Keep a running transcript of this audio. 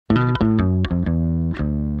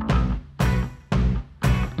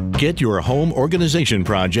Get your home organization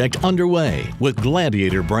project underway with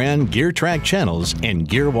Gladiator brand gear track channels and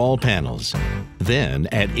gear wall panels. Then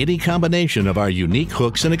add any combination of our unique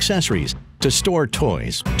hooks and accessories to store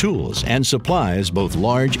toys, tools, and supplies both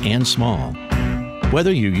large and small.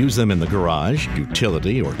 Whether you use them in the garage,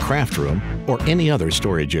 utility, or craft room, or any other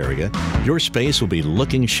storage area, your space will be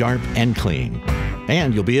looking sharp and clean.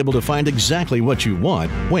 And you'll be able to find exactly what you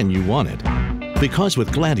want when you want it. Because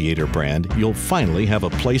with Gladiator brand, you'll finally have a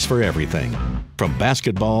place for everything, from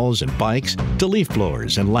basketballs and bikes to leaf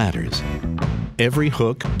blowers and ladders. Every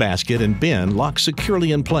hook, basket, and bin locks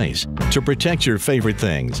securely in place to protect your favorite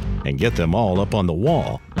things and get them all up on the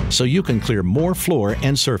wall so you can clear more floor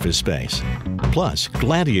and surface space. Plus,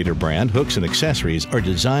 Gladiator brand hooks and accessories are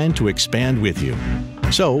designed to expand with you.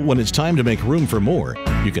 So when it's time to make room for more,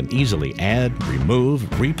 you can easily add, remove,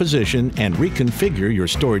 reposition, and reconfigure your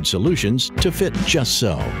storage solutions to fit just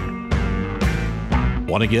so.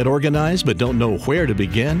 Want to get organized but don't know where to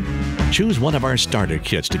begin? Choose one of our starter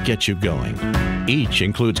kits to get you going. Each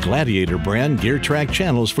includes Gladiator brand gear track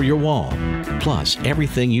channels for your wall, plus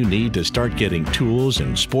everything you need to start getting tools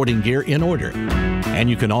and sporting gear in order. And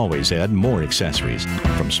you can always add more accessories,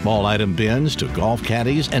 from small item bins to golf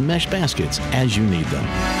caddies and mesh baskets as you need them.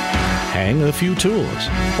 Hang a few tools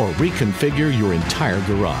or reconfigure your entire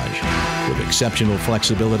garage. With exceptional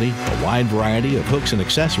flexibility, a wide variety of hooks and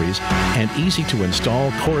accessories, and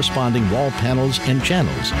easy-to-install corresponding wall panels and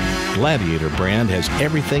channels, Gladiator brand has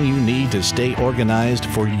everything you need to stay organized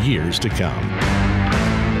for years to come.